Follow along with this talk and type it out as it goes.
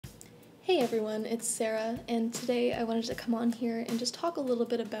Hey everyone, it's Sarah, and today I wanted to come on here and just talk a little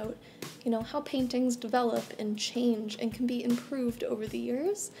bit about, how paintings develop and change and can be improved over the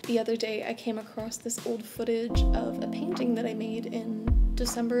years. The other day I came across this old footage of a painting that I made in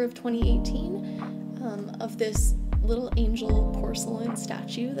December of 2018 of this little angel porcelain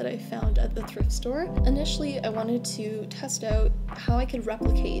statue that I found at the thrift store. Initially, I wanted to test out how I could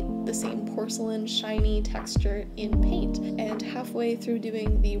replicate the same porcelain shiny texture in paint, and halfway through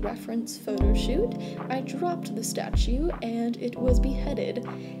doing the reference photo shoot, I dropped the statue and it was beheaded,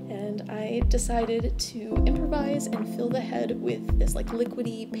 and I decided to improvise and fill the head with this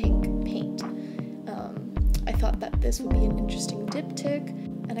liquidy pink paint. I thought that this would be an interesting diptych,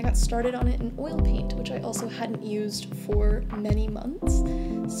 and I got started on it in oil paint, which I also hadn't used for many months,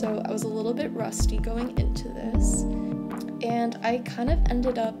 so I was a little bit rusty going into this, and I kind of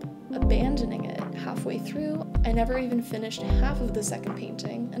ended up abandoning it halfway through. I never even finished half of the second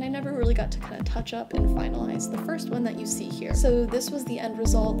painting, and I never really got to kind of touch up and finalize the first one that you see here. So this was the end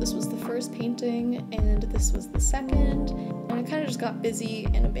result. This was the first painting, and this was the second, and I kind of just got busy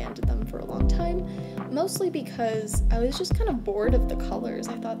and abandoned them for a long time, mostly because I was just kind of bored of the colors.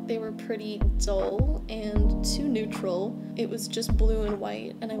 I thought they were pretty dull and too neutral. It was just blue and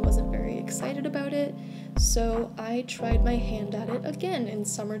white, and I wasn't very excited about it. So I tried my hand at it again in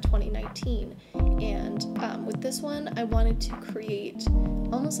summer 2019, and with this one I wanted to create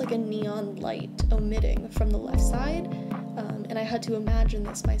almost like a neon light emitting from the left side, and I had to imagine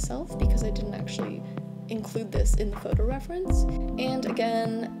this myself because I didn't actually include this in the photo reference. And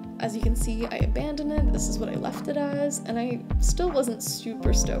again, as you can see, I abandoned it. This is what I left it as, and I still wasn't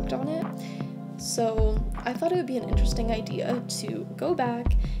super stoked on it. So I thought it would be an interesting idea to go back,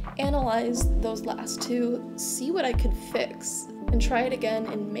 analyze those last two, see what I could fix, and try it again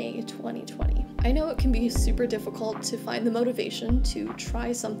in May 2020. I know it can be super difficult to find the motivation to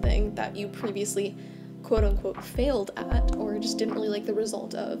try something that you previously quote-unquote failed at or just didn't really like the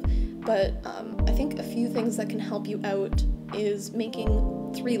result of, but I think a few things that can help you out is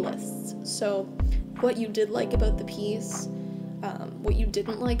making 3 lists. So what you did like about the piece, what you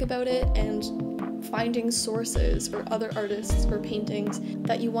didn't like about it, and finding sources or other artists or paintings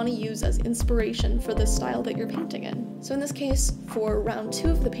that you want to use as inspiration for the style that you're painting in. So in this case, for round 2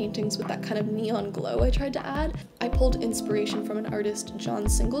 of the paintings with that kind of neon glow I tried to add, I pulled inspiration from an artist,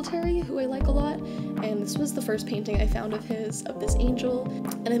 Singletary, who I like a lot, and this was the first painting I found of his, of this angel,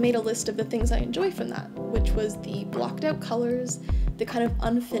 and I made a list of the things I enjoy from that, which was the blocked out colors, the kind of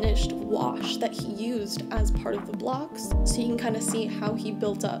unfinished wash that he used as part of the blocks, so you can kind of see how he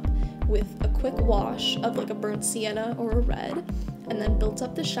built up with a quick wash of like a burnt sienna or a red, and then built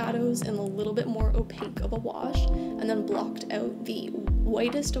up the shadows in a little bit more opaque of a wash, and then blocked out the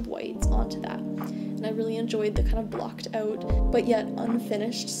whitest of whites onto that. And I really enjoyed the kind of blocked out but yet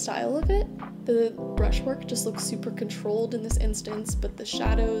unfinished style of it. The brushwork just looks super controlled in this instance, but the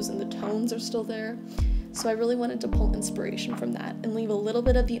shadows and the tones are still there. So I really wanted to pull inspiration from that and leave a little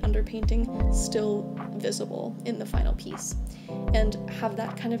bit of the underpainting still visible in the final piece, and have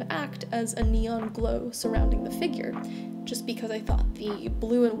that kind of act as a neon glow surrounding the figure, just because I thought the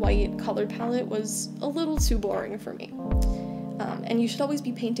blue and white color palette was a little too boring for me. And you should always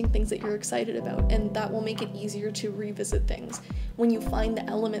be painting things that you're excited about, and that will make it easier to revisit things when you find the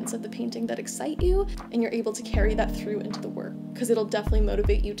elements of the painting that excite you and you're able to carry that through into the work, because it'll definitely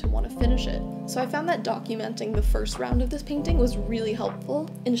motivate you to want to finish it. So I found that documenting the first round of this painting was really helpful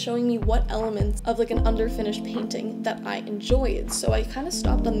in showing me what elements of like an underfinished painting that I enjoyed. So I kind of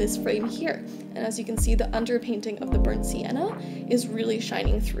stopped on this frame here, and as you can see, the underpainting of the burnt sienna is really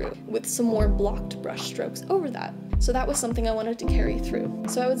shining through with some more blocked brush strokes over that. So that was something I wanted to carry through.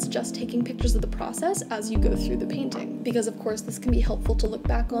 So I would suggest taking pictures of the process as you go through the painting, because of course this can be helpful to look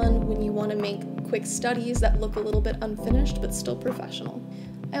back on when you want to make quick studies that look a little bit unfinished but still professional.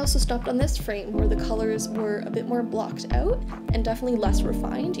 I also stopped on this frame where the colors were a bit more blocked out and definitely less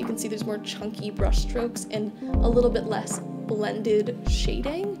refined. You can see there's more chunky brush strokes and a little bit less blended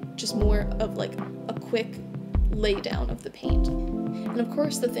shading, just more of like a quick lay down of the paint. And of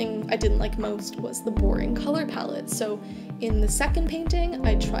course the thing I didn't like most was the boring color palette. So in the second painting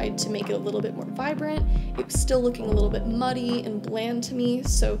I tried to make it a little bit more vibrant. It was still looking a little bit muddy and bland to me,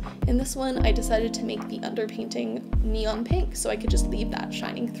 so in this one I decided to make the underpainting neon pink so I could just leave that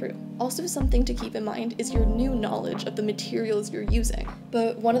shining through. Also, something to keep in mind is your new knowledge of the materials you're using.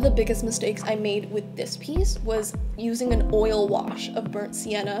 But one of the biggest mistakes I made with this piece was using an oil wash of burnt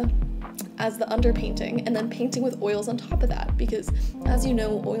sienna as the underpainting and then painting with oils on top of that, because as you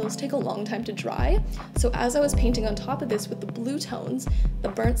know, oils take a long time to dry. So as I was painting on top of this with the blue tones, the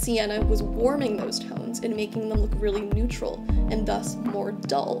burnt sienna was warming those tones and making them look really neutral and thus more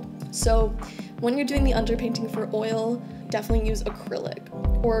dull. So when you're doing the underpainting for oil, definitely use acrylic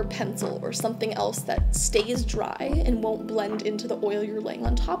or pencil or something else that stays dry and won't blend into the oil you're laying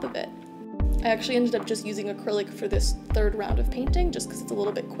on top of it. I actually ended up just using acrylic for this third round of painting just because it's a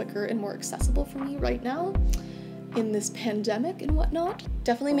little bit quicker and more accessible for me right now in this pandemic and whatnot.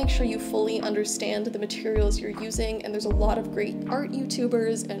 Definitely make sure you fully understand the materials you're using, and there's a lot of great art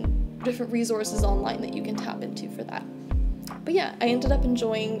YouTubers and different resources online that you can tap into for that. But yeah, I ended up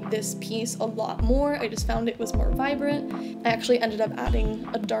enjoying this piece a lot more. I just found it was more vibrant. I actually ended up adding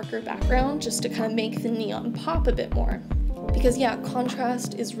a darker background just to kind of make the neon pop a bit more. Because yeah,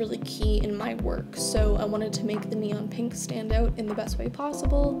 contrast is really key in my work, so I wanted to make the neon pink stand out in the best way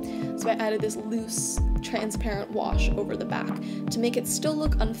possible, so I added this loose, transparent wash over the back to make it still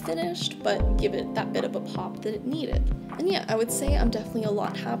look unfinished, but give it that bit of a pop that it needed. And yeah, I would say I'm definitely a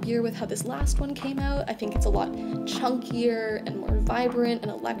lot happier with how this last one came out. I think it's a lot chunkier and more vibrant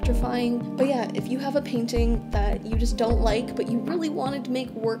and electrifying. But yeah, if you have a painting that you just don't like, but you really wanted to make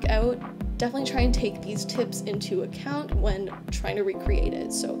work out, definitely try and take these tips into account when trying to recreate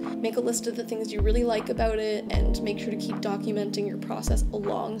it. So make a list of the things you really like about it and make sure to keep documenting your process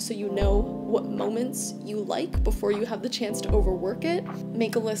along so you know what moments you like before you have the chance to overwork it.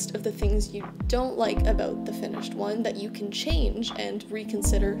 Make a list of the things you don't like about the finished one that you can change and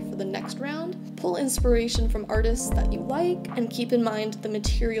reconsider for the next round. Pull inspiration from artists that you like, and keep in mind the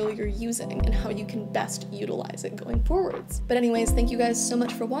material you're using and how you can best utilize it going forwards. But anyways, thank you guys so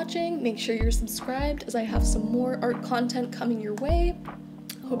much for watching. Make sure you're subscribed as I have some more art content coming your way.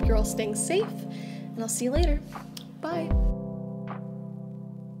 I hope you're all staying safe, and I'll see you later. Bye.